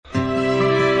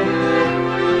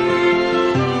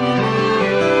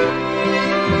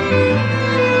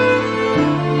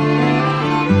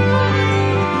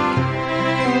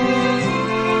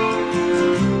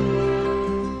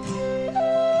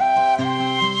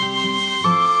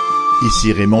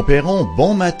Ici Raymond Perron,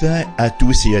 bon matin à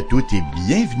tous et à toutes et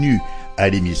bienvenue à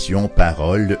l'émission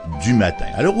Parole du matin.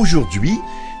 Alors aujourd'hui,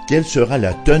 quelle sera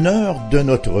la teneur de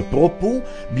notre propos?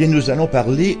 Bien, nous allons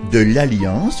parler de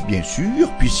l'alliance, bien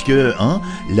sûr, puisque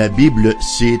la Bible,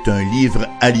 c'est un livre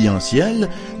alliantiel.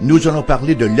 Nous allons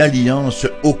parler de l'alliance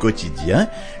au quotidien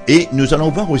et nous allons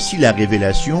voir aussi la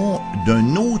révélation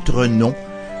d'un autre nom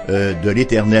de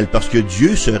l'Éternel, parce que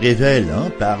Dieu se révèle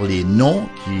par les noms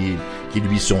qui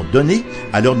lui sont donnés.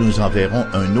 Alors nous en verrons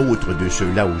un autre de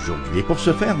ceux-là aujourd'hui. Et pour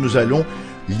ce faire, nous allons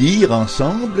lire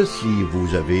ensemble, si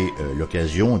vous avez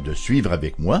l'occasion de suivre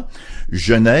avec moi,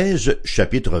 Genèse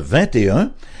chapitre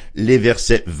 21, les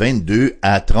versets 22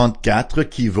 à 34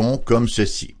 qui vont comme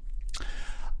ceci.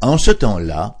 En ce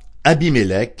temps-là,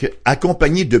 Abimelech,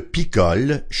 accompagné de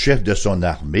Picol, chef de son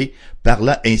armée,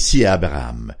 parla ainsi à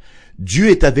Abraham. «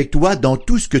 Dieu est avec toi dans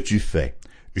tout ce que tu fais.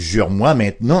 Jure-moi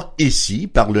maintenant ici,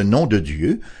 par le nom de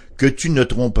Dieu, que tu ne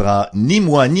tromperas ni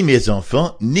moi, ni mes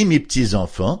enfants, ni mes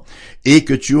petits-enfants, et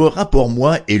que tu auras pour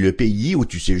moi et le pays où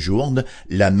tu séjournes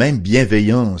la même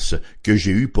bienveillance que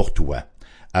j'ai eue pour toi. »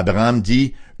 Abraham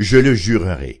dit, « Je le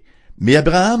jurerai. » Mais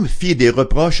Abraham fit des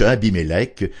reproches à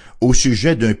Abimelech au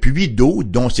sujet d'un puits d'eau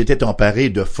dont s'étaient emparés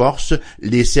de force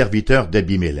les serviteurs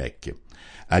d'Abimelech.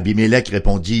 Abimelech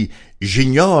répondit, «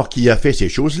 J'ignore qui a fait ces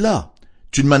choses-là.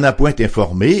 Tu ne m'en as point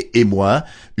informé, et moi,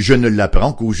 je ne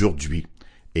l'apprends qu'aujourd'hui. »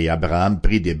 Et Abraham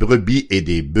prit des brebis et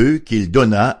des bœufs qu'il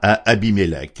donna à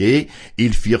Abimelech, et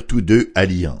ils firent tous deux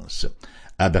alliance.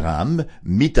 Abraham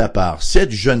mit à part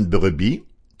 7 jeunes brebis,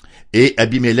 et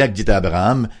Abimelech dit à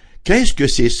Abraham, « Qu'est-ce que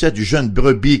ces 7 jeunes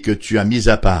brebis que tu as mis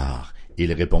à part? »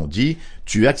 Il répondit, «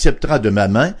 Tu accepteras de ma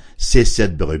main ces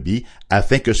 7 brebis,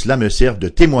 afin que cela me serve de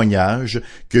témoignage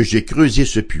que j'ai creusé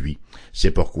ce puits. »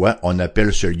 C'est pourquoi on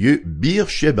appelle ce lieu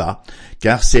Bir-Sheba,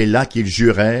 car c'est là qu'ils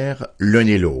jurèrent l'un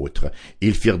et l'autre.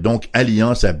 Ils firent donc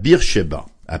alliance à Bir-Sheba.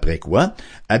 Après quoi,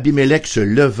 Abimelech se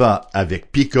leva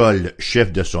avec Picol,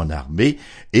 chef de son armée,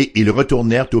 et ils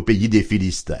retournèrent au pays des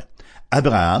Philistins.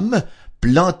 Abraham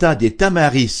planta des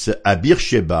tamaris à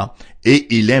Bir-Sheba, et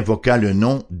il invoqua le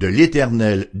nom de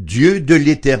l'Éternel, Dieu de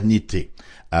l'éternité.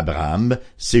 Abraham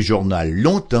séjourna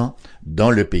longtemps dans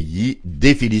le pays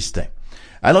des Philistins.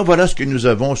 Alors voilà ce que nous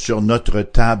avons sur notre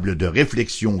table de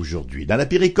réflexion aujourd'hui. Dans la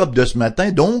péricope de ce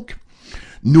matin, donc,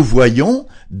 nous voyons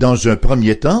dans un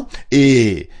premier temps,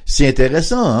 et c'est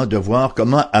intéressant de voir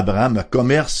comment Abraham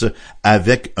commerce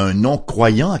avec un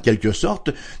non-croyant en quelque sorte.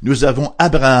 Nous avons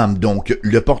Abraham, donc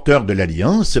le porteur de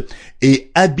l'alliance, et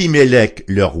Abimelech,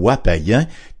 le roi païen,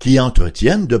 qui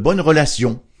entretiennent de bonnes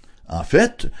relations. En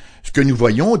fait, ce que nous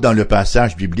voyons dans le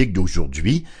passage biblique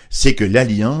d'aujourd'hui, c'est que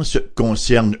l'alliance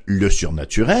concerne le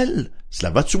surnaturel, cela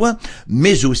va de soi,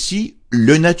 mais aussi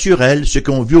le naturel, ce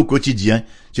qu'on vit au quotidien,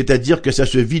 c'est-à-dire que ça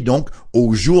se vit donc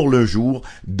au jour le jour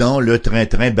dans le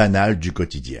train-train banal du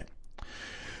quotidien.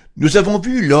 Nous avons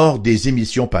vu lors des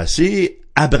émissions passées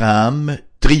Abraham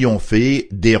triompher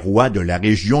des rois de la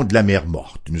région de la mer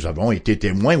Morte. Nous avons été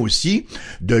témoins aussi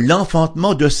de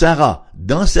l'enfantement de Sarah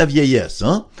dans sa vieillesse,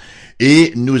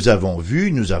 Et nous avons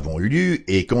vu, nous avons lu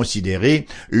et considéré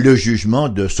le jugement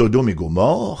de Sodome et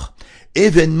Gomorrhe,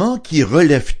 événements qui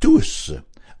relèvent tous,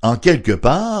 en quelque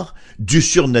part, du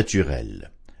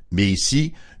surnaturel. Mais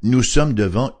ici, nous sommes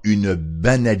devant une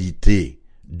banalité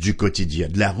du quotidien,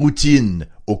 de la routine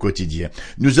au quotidien.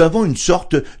 Nous avons une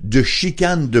sorte de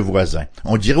chicane de voisins.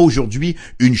 On dirait aujourd'hui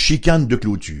une chicane de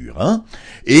clôture.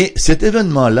 Et cet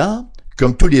événement-là,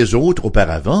 comme tous les autres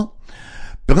auparavant,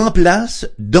 prend place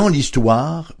dans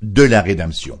l'histoire de la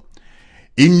rédemption.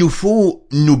 Il nous faut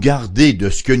nous garder de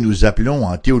ce que nous appelons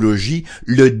en théologie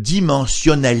le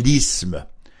dimensionnalisme,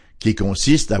 qui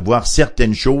consiste à voir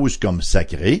certaines choses comme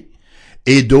sacrées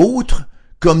et d'autres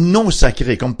comme non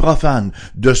sacrées, comme profanes,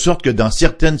 de sorte que dans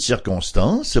certaines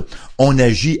circonstances, on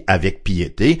agit avec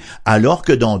piété, alors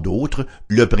que dans d'autres,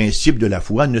 le principe de la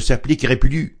foi ne s'appliquerait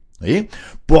plus. Et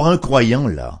pour un croyant,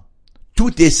 là,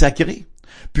 tout est sacré,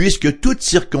 puisque toute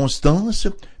circonstance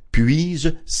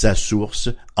puise sa source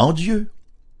en Dieu.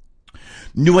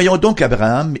 Nous voyons donc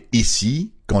Abraham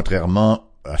ici, contrairement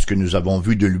à ce que nous avons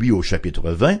vu de lui au chapitre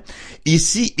 20,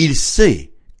 ici il sait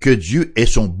que Dieu est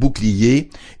son bouclier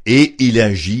et il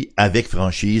agit avec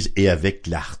franchise et avec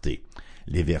clarté.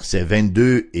 Les versets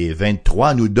 22 et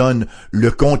 23 nous donnent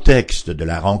le contexte de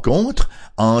la rencontre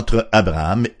entre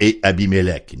Abraham et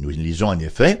Abimelech. Nous lisons en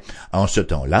effet, en ce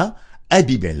temps-là,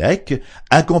 Abimelech,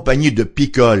 accompagné de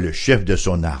Picol, chef de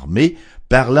son armée,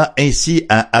 parla ainsi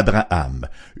à Abraham.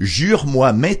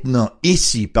 Jure-moi maintenant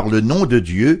ici par le nom de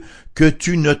Dieu que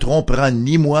tu ne tromperas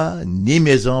ni moi, ni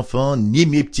mes enfants, ni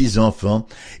mes petits-enfants,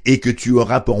 et que tu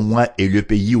auras pour moi et le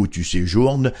pays où tu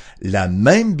séjournes la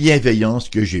même bienveillance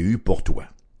que j'ai eue pour toi.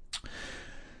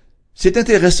 C'est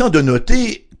intéressant de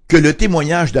noter que le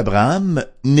témoignage d'Abraham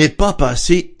n'est pas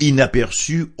passé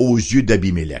inaperçu aux yeux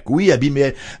d'Abimelech. Oui,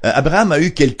 Abraham a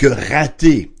eu quelques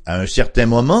ratés à un certain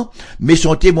moment, mais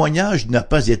son témoignage n'a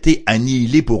pas été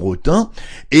annihilé pour autant,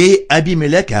 et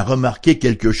Abimelech a remarqué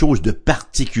quelque chose de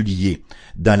particulier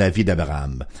dans la vie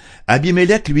d'Abraham.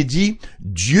 Abimelech lui dit «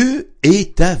 Dieu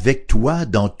est avec toi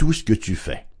dans tout ce que tu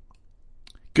fais ».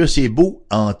 Que c'est beau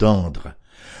à entendre.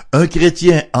 Un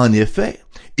chrétien, en effet,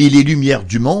 il est lumière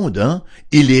du monde,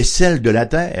 il est sel de la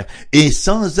terre, et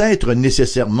sans être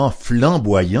nécessairement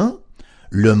flamboyant,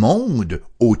 le monde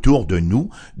autour de nous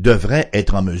devrait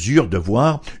être en mesure de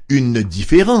voir une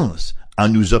différence en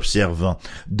nous observant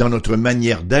dans notre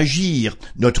manière d'agir,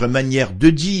 notre manière de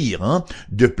dire,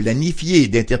 de planifier,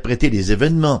 d'interpréter les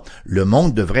événements. Le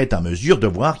monde devrait être en mesure de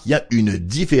voir qu'il y a une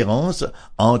différence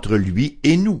entre lui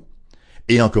et nous.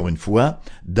 Et encore une fois,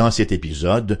 dans cet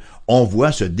épisode, on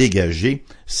voit se dégager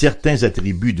certains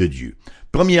attributs de Dieu.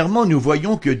 Premièrement, nous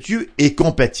voyons que Dieu est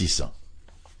compatissant.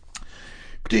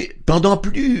 Écoutez, pendant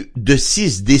plus de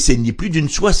 6 décennies, plus d'une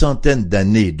 60aine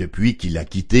d'années depuis qu'il a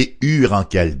quitté Ur en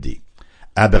Chaldée,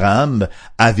 Abraham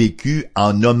a vécu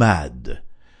en nomade.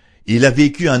 Il a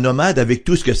vécu en nomade avec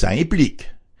tout ce que ça implique.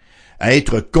 À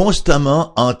être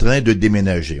constamment en train de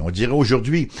déménager. On dirait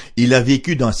aujourd'hui, il a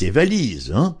vécu dans ses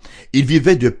valises. Il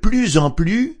vivait de plus en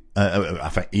plus,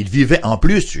 il vivait en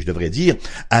plus, je devrais dire,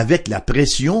 avec la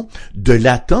pression de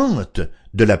l'attente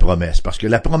de la promesse. Parce que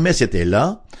la promesse était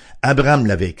là, Abraham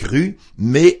l'avait cru,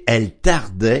 mais elle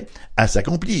tardait à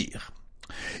s'accomplir.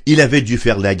 Il avait dû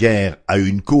faire la guerre à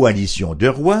une coalition de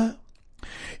rois.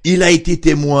 Il a été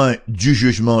témoin du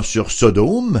jugement sur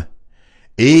Sodome.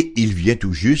 Et il vient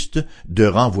tout juste de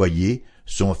renvoyer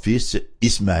son fils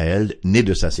Ismaël, né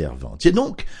de sa servante. C'est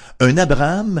donc un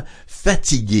Abraham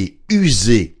fatigué,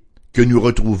 usé, que nous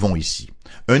retrouvons ici.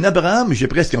 Un Abraham, j'ai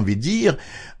presque envie de dire,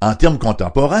 en termes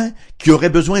contemporains, qui aurait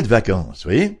besoin de vacances,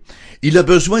 vous voyez? Il a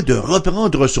besoin de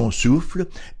reprendre son souffle,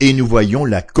 et nous voyons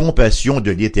la compassion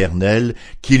de l'Éternel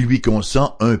qui lui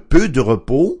consent un peu de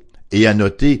repos, et à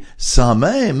noter sans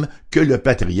même que le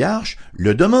patriarche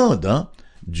le demande,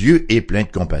 Dieu est plein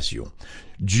de compassion.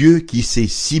 Dieu qui sait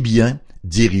si bien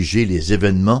diriger les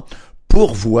événements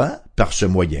pourvoit, par ce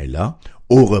moyen-là,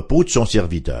 au repos de son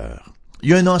serviteur.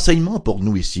 Il y a un enseignement pour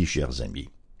nous ici, chers amis.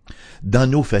 Dans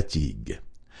nos fatigues,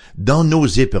 dans nos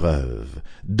épreuves,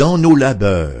 dans nos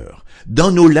labeurs,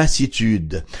 dans nos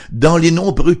lassitudes, dans les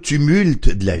nombreux tumultes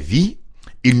de la vie,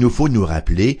 il nous faut nous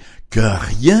rappeler que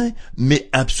rien, mais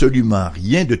absolument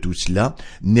rien de tout cela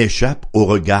n'échappe au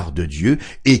regard de Dieu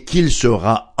et qu'il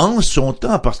sera en son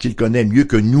temps, parce qu'il connaît mieux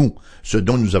que nous ce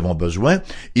dont nous avons besoin,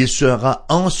 il sera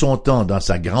en son temps dans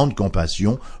sa grande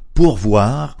compassion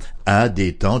pourvoir à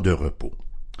des temps de repos.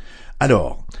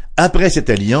 Alors, après cette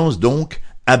alliance donc,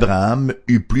 Abraham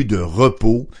eut plus de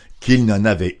repos qu'il n'en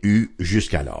avait eu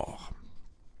jusqu'alors.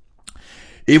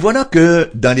 Et voilà que,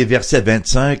 dans les versets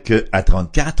 25 à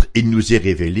 34, il nous est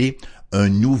révélé un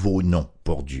nouveau nom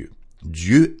pour Dieu.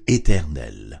 Dieu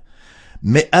éternel.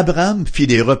 Mais Abraham fit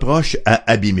des reproches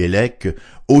à Abimelech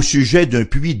au sujet d'un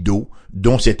puits d'eau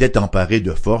dont s'étaient emparés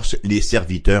de force les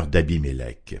serviteurs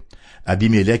d'Abimelech.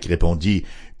 Abimelech répondit,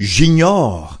 «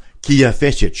 J'ignore qui a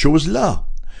fait cette chose-là.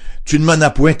 Tu ne m'en as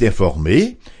point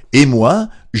informé, et moi,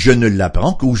 je ne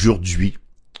l'apprends qu'aujourd'hui. »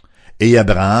 Et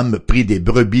Abraham prit des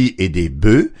brebis et des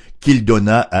bœufs qu'il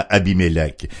donna à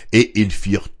Abimelech, et ils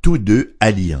firent tous deux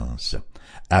alliance.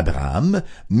 Abraham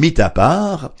mit à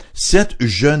part 7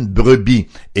 jeunes brebis,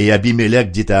 et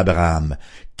Abimelech dit à Abraham,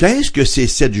 « Qu'est-ce que ces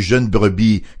 7 jeunes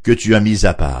brebis que tu as mis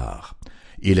à part? »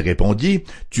 Il répondit,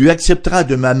 « Tu accepteras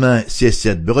de ma main ces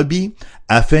 7 brebis,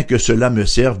 afin que cela me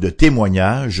serve de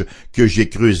témoignage que j'ai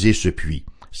creusé ce puits. »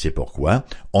 C'est pourquoi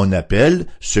on appelle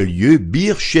ce lieu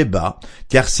Bir-Sheba,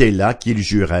 car c'est là qu'ils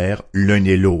jurèrent l'un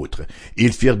et l'autre.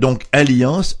 Ils firent donc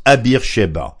alliance à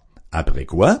Bir-Sheba. Après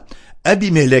quoi,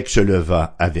 Abimelech se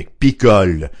leva avec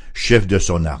Picol, chef de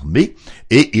son armée,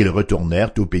 et ils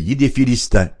retournèrent au pays des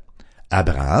Philistins.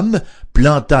 Abraham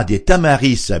planta des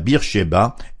tamaris à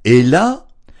Bir-Sheba, et là,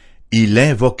 il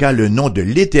invoqua le nom de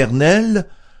l'Éternel,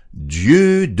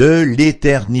 Dieu de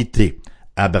l'éternité.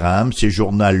 Abraham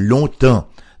séjourna longtemps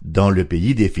dans le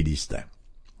pays des Philistins.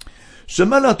 Ce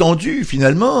malentendu,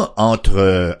 finalement,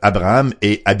 entre Abraham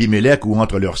et Abimelech ou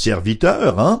entre leurs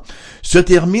serviteurs, se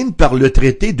termine par le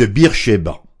traité de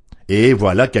Bir-Sheba. Et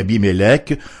voilà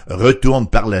qu'Abimélec retourne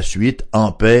par la suite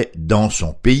en paix dans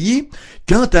son pays.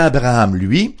 Quant à Abraham,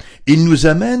 lui, il nous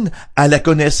amène à la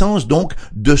connaissance donc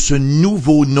de ce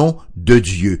nouveau nom de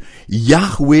Dieu,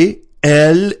 Yahweh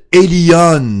El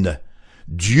Elyon,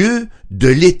 Dieu de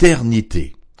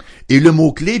l'éternité. Et le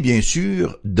mot-clé, bien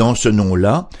sûr, dans ce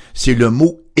nom-là, c'est le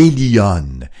mot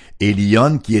Elyon.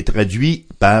 Elyon qui est traduit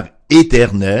par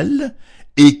éternel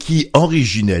et qui,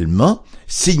 originellement,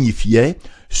 signifiait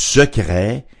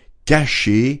secret,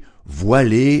 caché,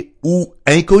 voilé ou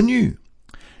inconnu.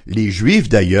 Les Juifs,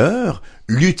 d'ailleurs,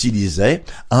 l'utilisaient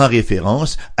en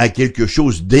référence à quelque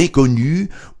chose d'inconnu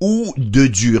ou de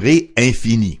durée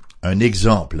infinie. Un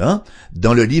exemple,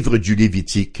 dans le livre du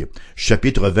Lévitique,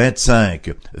 chapitre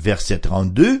 25, verset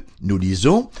 32, nous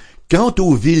lisons « Quant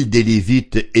aux villes des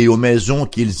Lévites et aux maisons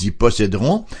qu'ils y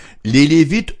posséderont, les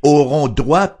Lévites auront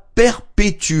droit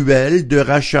perpétuel de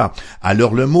rachat. »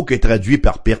 Alors le mot qui est traduit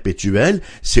par perpétuel,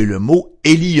 c'est le mot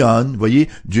Elyon, voyez,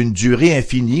 d'une durée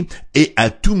infinie, et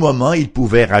à tout moment ils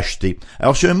pouvaient racheter.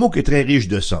 Alors c'est un mot qui est très riche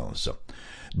de sens.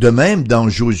 De même, dans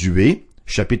Josué,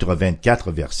 chapitre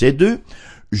 24, verset 2,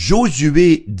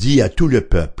 Josué dit à tout le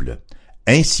peuple, «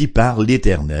 Ainsi parle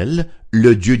l'Éternel,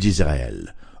 le Dieu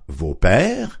d'Israël. Vos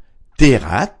pères,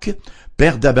 Térak,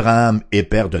 père d'Abraham et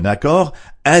père de Nachor,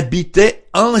 habitaient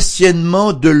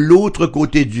anciennement de l'autre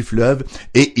côté du fleuve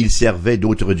et ils servaient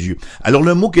d'autres dieux. » Alors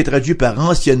le mot qui est traduit par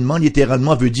anciennement,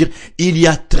 littéralement, veut dire « il y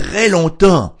a très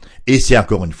longtemps ». Et c'est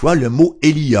encore une fois le mot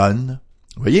Elyon.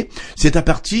 Vous voyez? C'est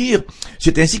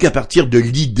ainsi qu'à partir de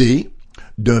l'idée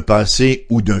d'un passé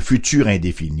ou d'un futur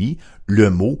indéfini, le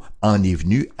mot en est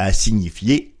venu à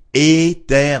signifier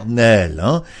éternel,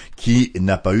 qui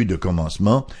n'a pas eu de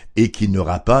commencement et qui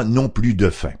n'aura pas non plus de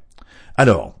fin.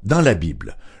 Alors, dans la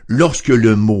Bible, lorsque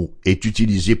le mot est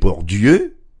utilisé pour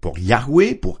Dieu, pour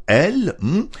Yahweh, pour Elle,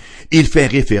 il fait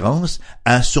référence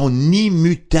à son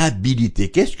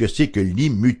immutabilité. Qu'est-ce que c'est que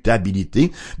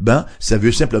l'immutabilité? Ça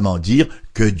veut simplement dire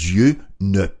que Dieu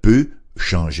ne peut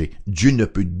changer. Dieu ne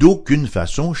peut d'aucune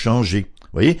façon changer.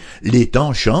 Vous voyez, les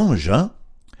temps changent,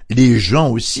 les gens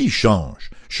aussi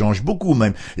changent beaucoup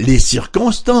même. Les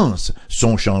circonstances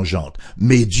sont changeantes.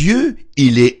 Mais Dieu,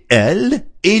 il est El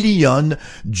Elyon.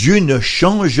 Dieu ne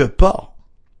change pas.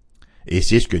 Et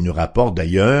c'est ce que nous rapporte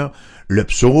d'ailleurs le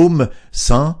psaume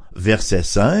 100, verset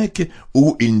 5,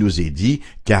 où il nous est dit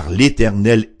 « Car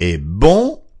l'Éternel est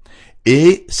bon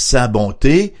et sa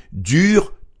bonté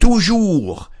dure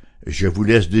toujours. » Je vous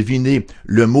laisse deviner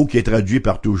le mot qui est traduit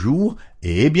par toujours.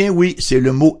 Eh bien oui, c'est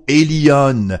le mot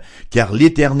Elyon, car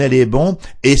l'Éternel est bon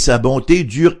et sa bonté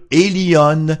dure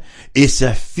Elyon et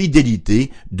sa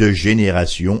fidélité de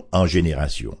génération en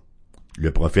génération. Le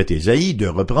prophète Ésaïe de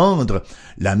reprendre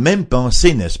la même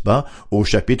pensée, n'est-ce pas, au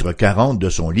chapitre 40 de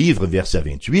son livre, verset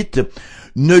 28.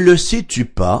 « Ne le sais-tu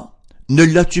pas, ne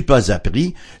l'as-tu pas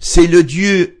appris, c'est le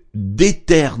Dieu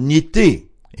d'éternité. »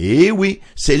 Eh oui,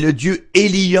 c'est le Dieu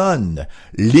Elyon,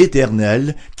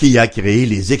 l'Éternel, qui a créé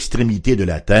les extrémités de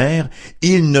la terre.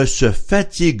 Il ne se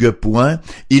fatigue point,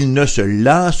 il ne se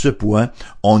lasse point,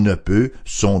 on ne peut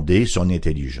sonder son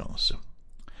intelligence.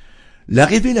 La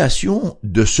révélation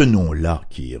de ce nom-là,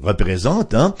 qui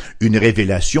représente une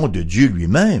révélation de Dieu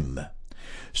lui-même,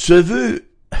 se veut,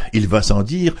 il va sans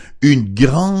dire, une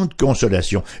grande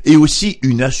consolation et aussi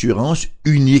une assurance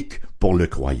unique pour le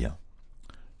croyant.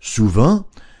 Souvent,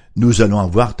 nous allons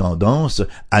avoir tendance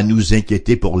à nous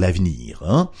inquiéter pour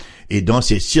l'avenir, et dans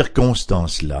ces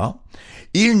circonstances-là,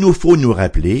 il nous faut nous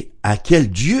rappeler à quel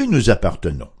Dieu nous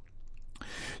appartenons.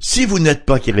 Si vous n'êtes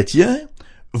pas chrétien,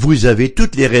 vous avez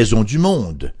toutes les raisons du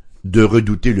monde de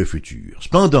redouter le futur.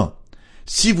 Cependant,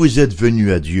 si vous êtes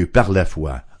venu à Dieu par la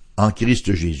foi en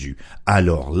Christ Jésus,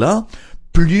 alors là,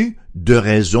 plus de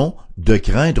raisons de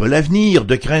craindre l'avenir,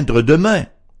 de craindre demain.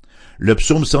 Le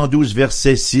psaume 112,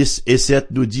 versets 6 et 7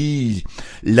 nous dit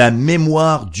 « La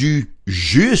mémoire du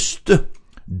juste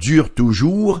dure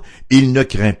toujours, il ne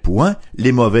craint point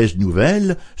les mauvaises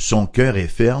nouvelles, son cœur est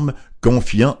ferme,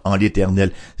 confiant en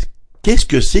l'Éternel. » Qu'est-ce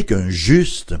que c'est qu'un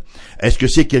juste? Est-ce que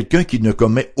c'est quelqu'un qui ne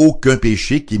commet aucun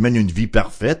péché, qui mène une vie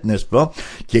parfaite, n'est-ce pas,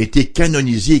 qui a été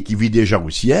canonisé et qui vit déjà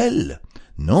au ciel?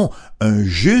 Non, un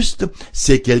juste,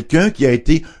 c'est quelqu'un qui a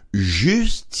été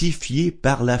justifié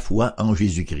par la foi en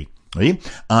Jésus-Christ. Oui?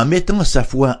 En mettant sa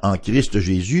foi en Christ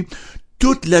Jésus,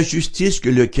 toute la justice que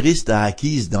le Christ a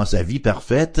acquise dans sa vie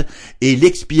parfaite et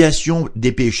l'expiation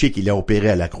des péchés qu'il a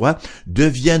opérés à la croix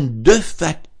deviennent de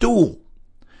facto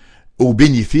au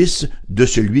bénéfice de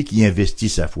celui qui investit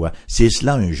sa foi. C'est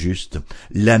cela un juste.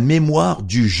 La mémoire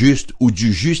du juste ou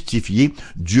du justifié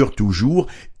dure toujours.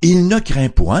 Il ne craint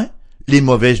point les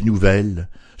mauvaises nouvelles.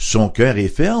 Son cœur est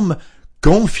ferme,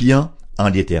 confiant en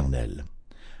l'Éternel.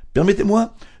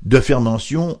 Permettez-moi de faire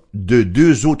mention de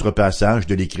deux autres passages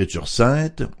de l'Écriture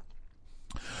sainte,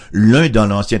 l'un dans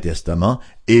l'Ancien Testament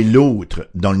et l'autre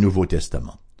dans le Nouveau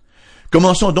Testament.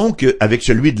 Commençons donc avec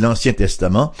celui de l'Ancien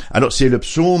Testament. Alors, c'est le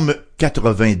psaume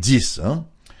 90,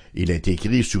 Il a été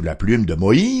écrit sous la plume de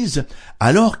Moïse,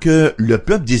 alors que le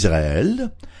peuple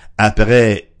d'Israël,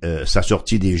 après sa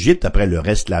sortie d'Égypte, après leur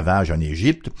esclavage en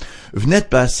Égypte, venait de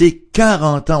passer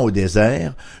 40 ans au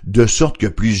désert, de sorte que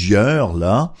plusieurs,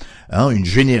 une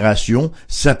génération,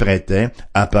 s'apprêtait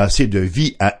à passer de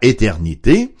vie à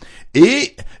éternité,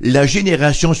 et la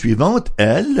génération suivante,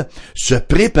 elle, se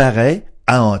préparait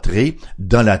à entrer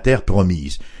dans la terre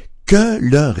promise. Que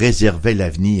leur réservait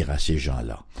l'avenir à ces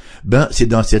gens-là? C'est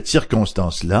dans cette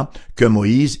circonstance-là que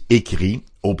Moïse écrit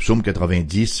au psaume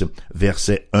 90,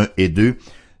 versets 1 et 2,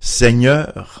 «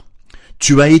 Seigneur,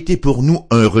 tu as été pour nous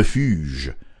un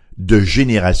refuge de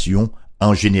génération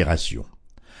en génération.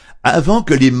 Avant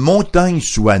que les montagnes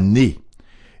soient nées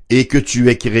et que tu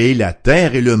aies créé la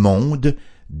terre et le monde,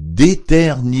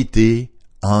 d'éternité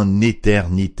en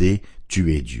éternité,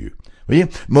 tu es Dieu. » Vous voyez,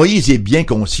 Moïse est bien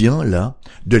conscient,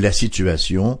 de la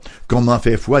situation, comme en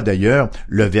fait foi d'ailleurs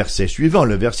le verset suivant,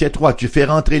 le verset 3. Tu fais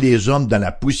rentrer les hommes dans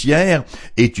la poussière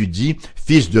et tu dis,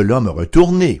 fils de l'homme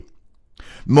retournez.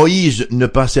 Moïse ne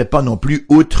passait pas non plus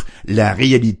outre la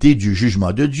réalité du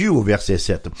jugement de Dieu au verset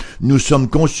 7. Nous sommes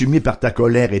consumés par ta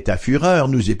colère et ta fureur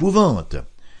nous épouvante.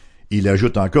 Il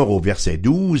ajoute encore au verset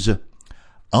 12,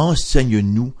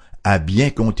 enseigne-nous à bien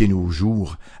compter nos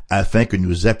jours, afin que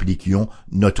nous appliquions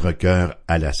notre cœur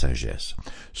à la sagesse.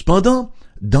 Cependant,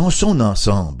 dans son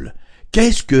ensemble,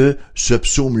 qu'est-ce que ce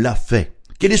psaume-là fait?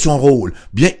 Quel est son rôle?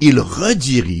 Il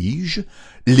redirige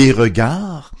les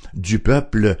regards du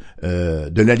peuple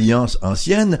de l'Alliance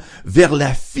ancienne vers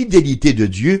la fidélité de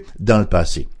Dieu dans le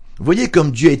passé. Vous voyez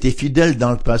comme Dieu a été fidèle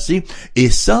dans le passé,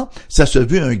 et ça se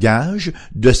veut un gage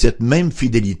de cette même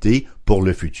fidélité pour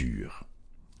le futur.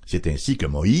 C'est ainsi que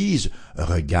Moïse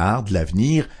regarde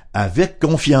l'avenir avec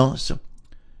confiance.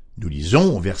 Nous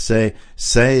lisons au verset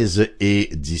 16 et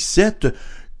 17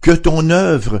 « Que ton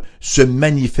œuvre se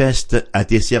manifeste à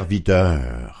tes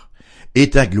serviteurs et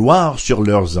ta gloire sur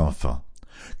leurs enfants.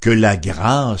 Que la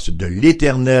grâce de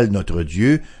l'Éternel notre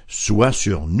Dieu soit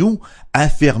sur nous,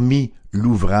 affermis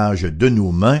l'ouvrage de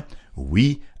nos mains. »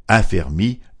 Oui,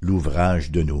 affermis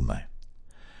l'ouvrage de nos mains.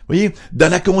 Vous voyez, dans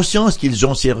la conscience qu'ils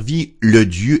ont servi le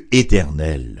Dieu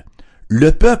éternel,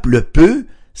 le peuple peut,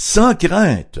 sans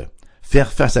crainte,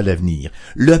 faire face à l'avenir.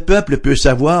 Le peuple peut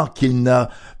savoir qu'il n'a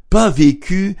pas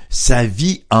vécu sa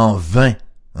vie en vain.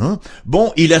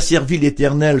 Il a servi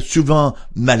l'Éternel souvent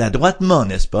maladroitement,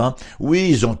 n'est-ce pas? Oui,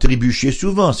 ils ont trébuché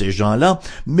souvent, ces gens-là,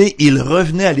 mais ils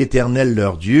revenaient à l'Éternel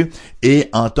leur Dieu, et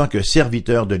en tant que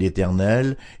serviteurs de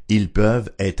l'Éternel, ils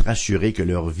peuvent être assurés que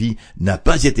leur vie n'a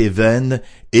pas été vaine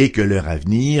et que leur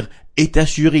avenir est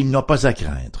assuré, ils n'ont pas à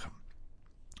craindre.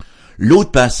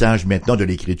 L'autre passage maintenant de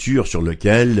l'Écriture sur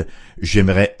lequel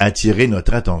j'aimerais attirer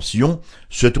notre attention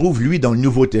se trouve, lui, dans le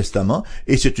Nouveau Testament,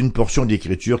 et c'est une portion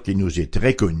d'Écriture qui nous est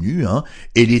très connue,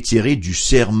 Elle est tirée du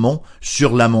Sermon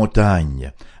sur la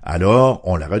montagne. Alors,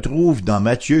 on la retrouve dans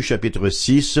Matthieu chapitre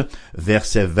 6,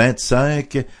 versets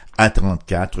 25 à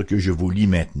 34, que je vous lis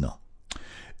maintenant.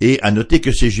 Et à noter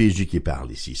que c'est Jésus qui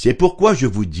parle ici. C'est pourquoi je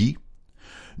vous dis,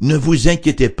 ne vous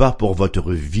inquiétez pas pour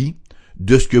votre vie,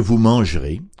 de ce que vous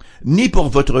mangerez, ni pour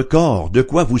votre corps, de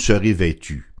quoi vous serez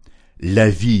vêtus.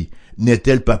 La vie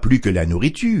n'est-elle pas plus que la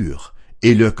nourriture,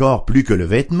 et le corps plus que le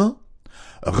vêtement?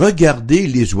 Regardez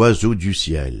les oiseaux du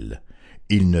ciel.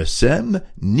 Ils ne sèment,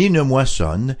 ni ne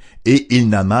moissonnent, et ils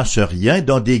n'amassent rien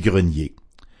dans des greniers.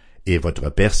 Et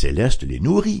votre Père céleste les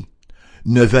nourrit.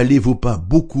 Ne valez-vous pas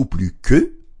beaucoup plus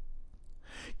qu'eux?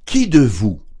 Qui de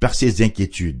vous, par ses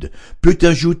inquiétudes, peut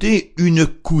ajouter une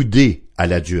coudée à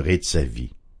la durée de sa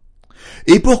vie?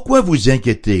 Et pourquoi vous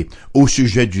inquiétez au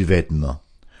sujet du vêtement?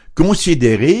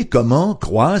 Considérez comment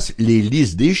croissent les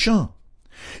lys des champs.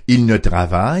 Ils ne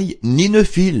travaillent ni ne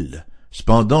filent.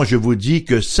 Cependant, je vous dis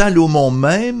que Salomon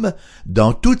même,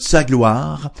 dans toute sa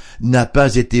gloire, n'a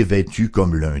pas été vêtu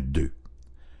comme l'un d'eux.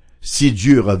 Si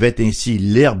Dieu revêt ainsi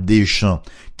l'herbe des champs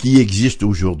qui existe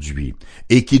aujourd'hui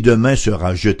et qui demain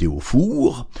sera jetée au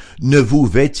four, ne vous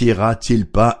vêtira-t-il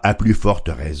pas à plus forte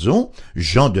raison,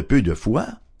 gens de peu de foi?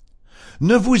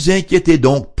 Ne vous inquiétez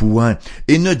donc point,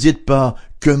 et ne dites pas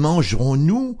 « Que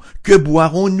mangerons-nous? Que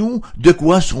boirons-nous? De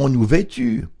quoi serons-nous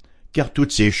vêtus? » Car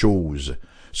toutes ces choses,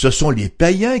 ce sont les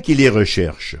païens qui les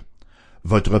recherchent.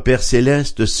 Votre Père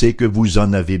céleste sait que vous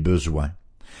en avez besoin.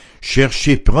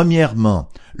 Cherchez premièrement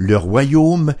le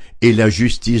royaume et la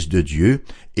justice de Dieu,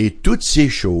 et toutes ces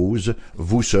choses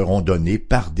vous seront données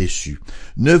par-dessus.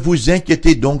 Ne vous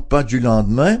inquiétez donc pas du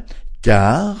lendemain,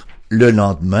 car le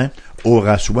lendemain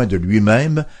aura soin de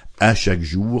lui-même, à chaque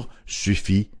jour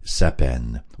suffit sa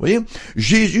peine. Vous voyez,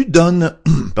 Jésus donne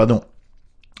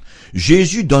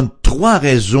 3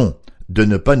 raisons de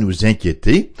ne pas nous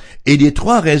inquiéter, et les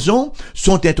 3 raisons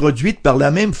sont introduites par la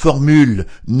même formule.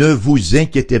 Ne vous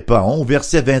inquiétez pas, au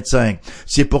verset 25.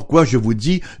 C'est pourquoi je vous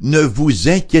dis, ne vous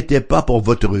inquiétez pas pour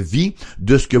votre vie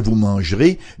de ce que vous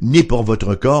mangerez, ni pour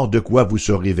votre corps de quoi vous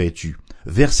serez vêtus.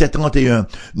 Verset 31.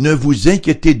 Ne vous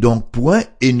inquiétez donc point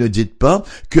et ne dites pas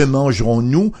que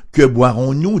mangerons-nous, que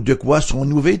boirons-nous, de quoi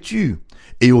serons-nous vêtus.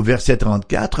 Et au verset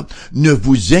 34, ne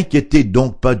vous inquiétez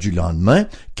donc pas du lendemain,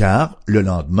 car le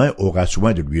lendemain aura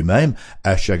soin de lui-même,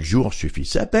 à chaque jour suffit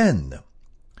sa peine.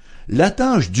 La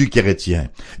tâche du chrétien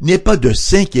n'est pas de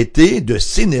s'inquiéter, de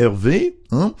s'énerver,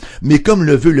 mais comme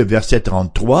le veut le verset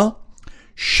 33,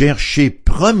 cherchez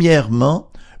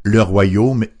premièrement le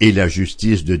royaume et la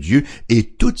justice de Dieu, et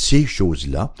toutes ces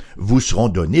choses-là vous seront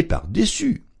données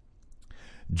par-dessus.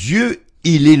 Dieu,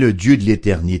 il est le Dieu de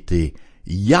l'éternité.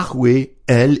 Yahweh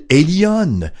El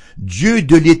Elyon. Dieu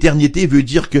de l'éternité veut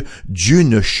dire que Dieu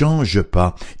ne change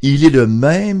pas. Il est le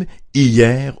même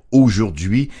hier,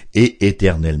 aujourd'hui et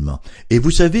éternellement. Et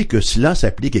vous savez que cela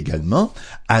s'applique également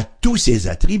à tous ses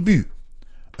attributs.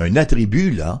 Un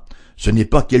attribut, là, ce n'est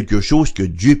pas quelque chose que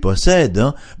Dieu possède,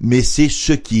 mais c'est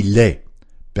ce qu'il est.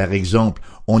 Par exemple,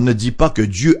 on ne dit pas que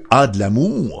Dieu a de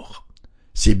l'amour.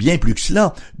 C'est bien plus que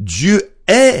cela. Dieu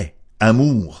est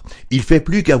amour. Il fait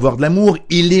plus qu'avoir de l'amour,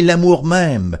 il est l'amour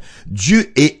même.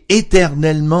 Dieu est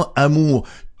éternellement amour,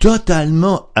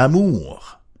 totalement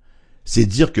amour. C'est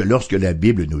dire que lorsque la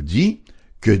Bible nous dit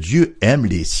que Dieu aime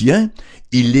les siens,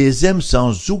 il les aime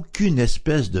sans aucune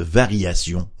espèce de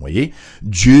variation. Voyez,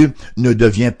 Dieu ne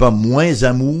devient pas moins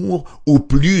amour ou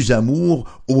plus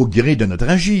amour au gré de notre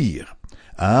agir.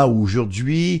 Ah,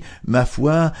 aujourd'hui, ma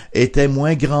foi était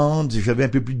moins grande, j'avais un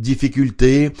peu plus de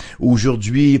difficultés.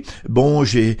 Aujourd'hui,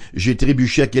 j'ai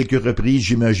trébuché à quelques reprises,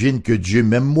 j'imagine que Dieu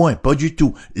m'aime moins. Pas du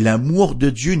tout. L'amour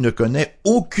de Dieu ne connaît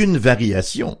aucune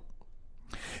variation.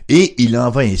 Et il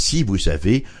en va ainsi, vous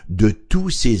savez, de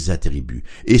tous ses attributs.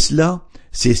 Et cela,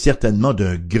 c'est certainement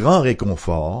d'un grand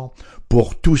réconfort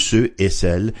pour tous ceux et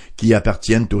celles qui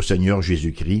appartiennent au Seigneur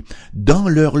Jésus-Christ dans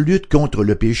leur lutte contre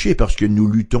le péché, parce que nous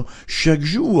luttons chaque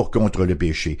jour contre le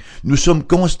péché. Nous sommes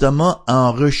constamment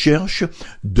en recherche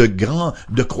de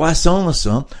croissance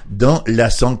dans la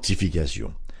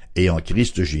sanctification. Et en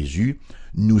Christ Jésus,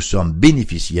 nous sommes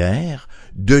bénéficiaires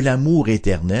de l'amour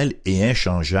éternel et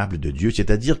inchangeable de Dieu.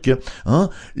 C'est-à-dire que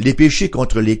les péchés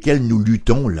contre lesquels nous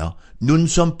luttons là, nous ne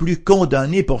sommes plus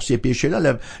condamnés pour ces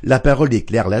péchés-là. La parole est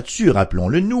claire là-dessus,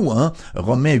 rappelons-le nous.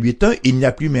 Romains 8.1, il n'y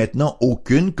a plus maintenant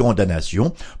aucune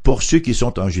condamnation pour ceux qui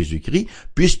sont en Jésus-Christ,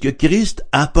 puisque Christ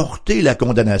a porté la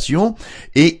condamnation,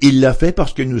 et il l'a fait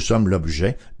parce que nous sommes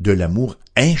l'objet de l'amour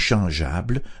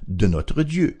inchangeable de notre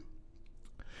Dieu.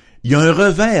 Il y a un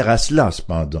revers à cela,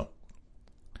 cependant.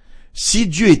 Si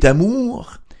Dieu est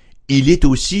amour, il est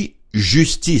aussi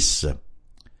justice.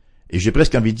 Et j'ai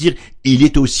presque envie de dire, il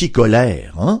est aussi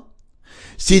colère,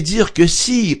 C'est dire que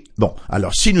si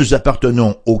nous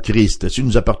appartenons au Christ, si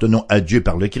nous appartenons à Dieu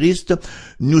par le Christ,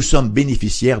 nous sommes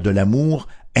bénéficiaires de l'amour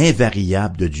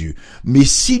invariable de Dieu. Mais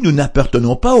si nous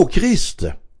n'appartenons pas au Christ,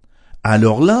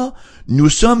 alors là, nous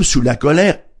sommes sous la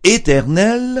colère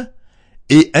éternelle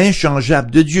et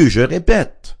inchangeable de Dieu. Je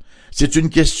répète, c'est une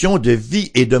question de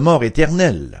vie et de mort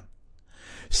éternelle.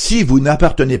 Si vous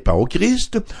n'appartenez pas au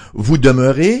Christ, vous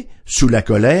demeurez sous la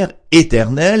colère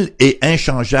éternelle et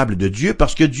inchangeable de Dieu,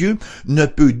 parce que Dieu ne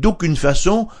peut d'aucune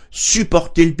façon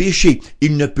supporter le péché.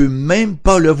 Il ne peut même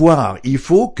pas le voir. Il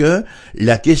faut que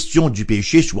la question du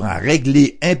péché soit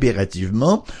réglée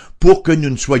impérativement pour que nous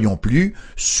ne soyons plus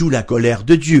sous la colère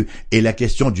de Dieu. Et la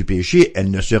question du péché, elle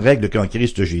ne se règle qu'en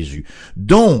Christ Jésus.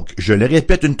 Donc, je le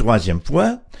répète une 3e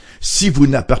fois, si vous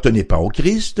n'appartenez pas au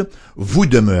Christ, vous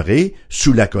demeurez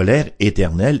sous la colère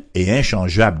éternelle et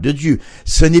inchangeable de Dieu.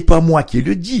 Ce n'est pas moi qui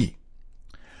le dis.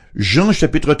 Jean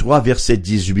chapitre 3 verset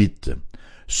 18.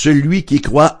 Celui qui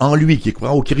croit en lui, qui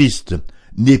croit au Christ,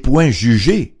 n'est point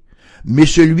jugé, mais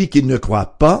celui qui ne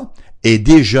croit pas est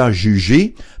déjà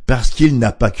jugé parce qu'il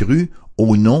n'a pas cru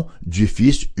au nom du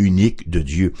Fils unique de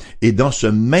Dieu. Et dans ce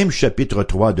même chapitre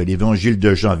 3 de l'évangile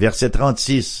de Jean, verset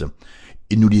 36,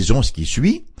 et nous lisons ce qui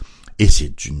suit, et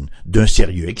c'est d'un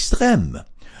sérieux extrême.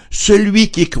 Celui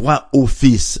qui croit au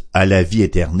Fils a la vie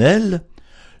éternelle,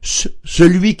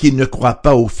 celui qui ne croit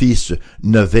pas au Fils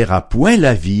ne verra point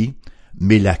la vie,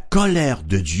 mais la colère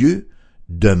de Dieu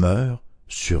demeure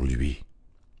sur lui.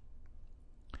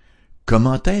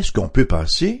 Comment est-ce qu'on peut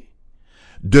passer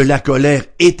de la colère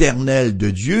éternelle de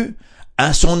Dieu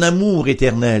à son amour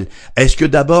éternel? Est-ce que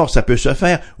d'abord ça peut se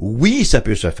faire? Oui, ça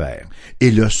peut se faire.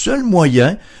 Et le seul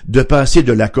moyen de passer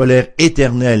de la colère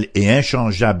éternelle et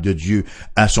inchangeable de Dieu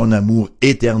à son amour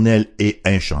éternel et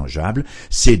inchangeable,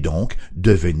 c'est donc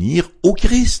de venir au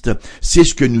Christ. C'est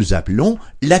ce que nous appelons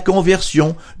la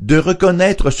conversion, de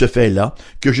reconnaître ce fait-là,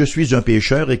 que je suis un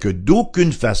pécheur et que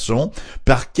d'aucune façon,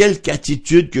 par quelque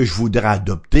attitude que je voudrais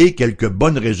adopter, quelques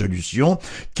bonnes résolutions,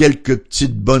 quelques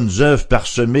petites bonnes œuvres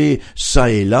parsemées ça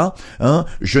et là,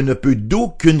 je ne peux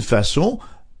d'aucune façon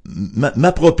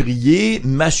m'approprier,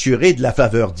 m'assurer de la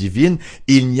faveur divine.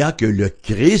 Il n'y a que le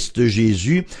Christ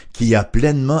Jésus qui a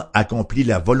pleinement accompli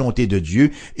la volonté de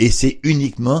Dieu, et c'est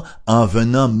uniquement en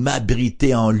venant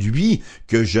m'abriter en lui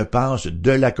que je passe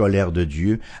de la colère de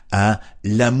Dieu à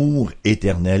l'amour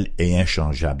éternel et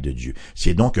inchangeable de Dieu.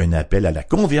 C'est donc un appel à la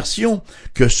conversion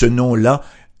que ce nom-là,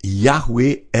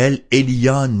 Yahweh El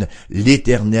Elyon,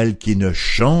 l'Éternel qui ne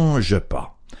change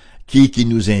pas, qui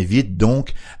nous invite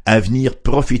donc à venir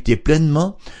profiter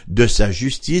pleinement de sa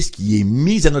justice qui est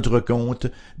mise à notre compte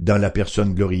dans la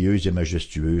personne glorieuse et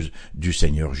majestueuse du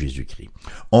Seigneur Jésus-Christ.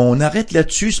 On arrête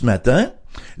là-dessus ce matin.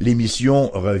 L'émission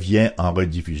revient en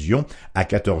rediffusion à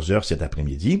 14h cet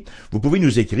après-midi. Vous pouvez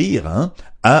nous écrire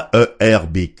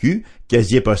AERBQ,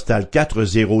 casier postal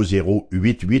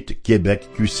 40088, Québec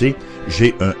QC,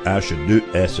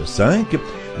 G1H2S5.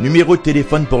 Numéro de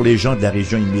téléphone pour les gens de la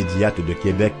région immédiate de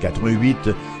Québec,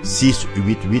 88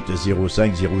 688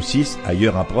 0506.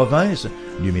 Ailleurs en province,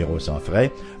 numéro sans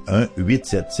frais,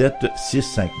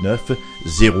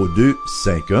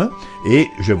 1-877-659-0251. Et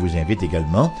je vous invite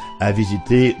également à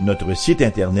visiter notre site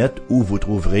Internet où vous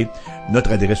trouverez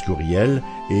notre adresse courriel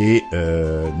et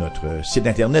notre site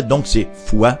Internet. Donc, c'est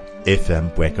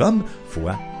foifm.com,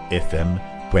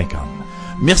 foifm.com.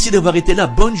 Merci d'avoir été là.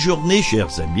 Bonne journée,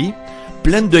 chers amis.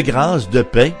 Pleine de grâce, de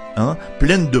paix,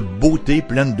 pleine de beauté,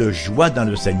 pleine de joie dans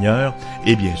le Seigneur.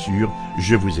 Et bien sûr,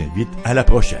 je vous invite à la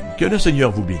prochaine. Que le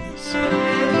Seigneur vous bénisse.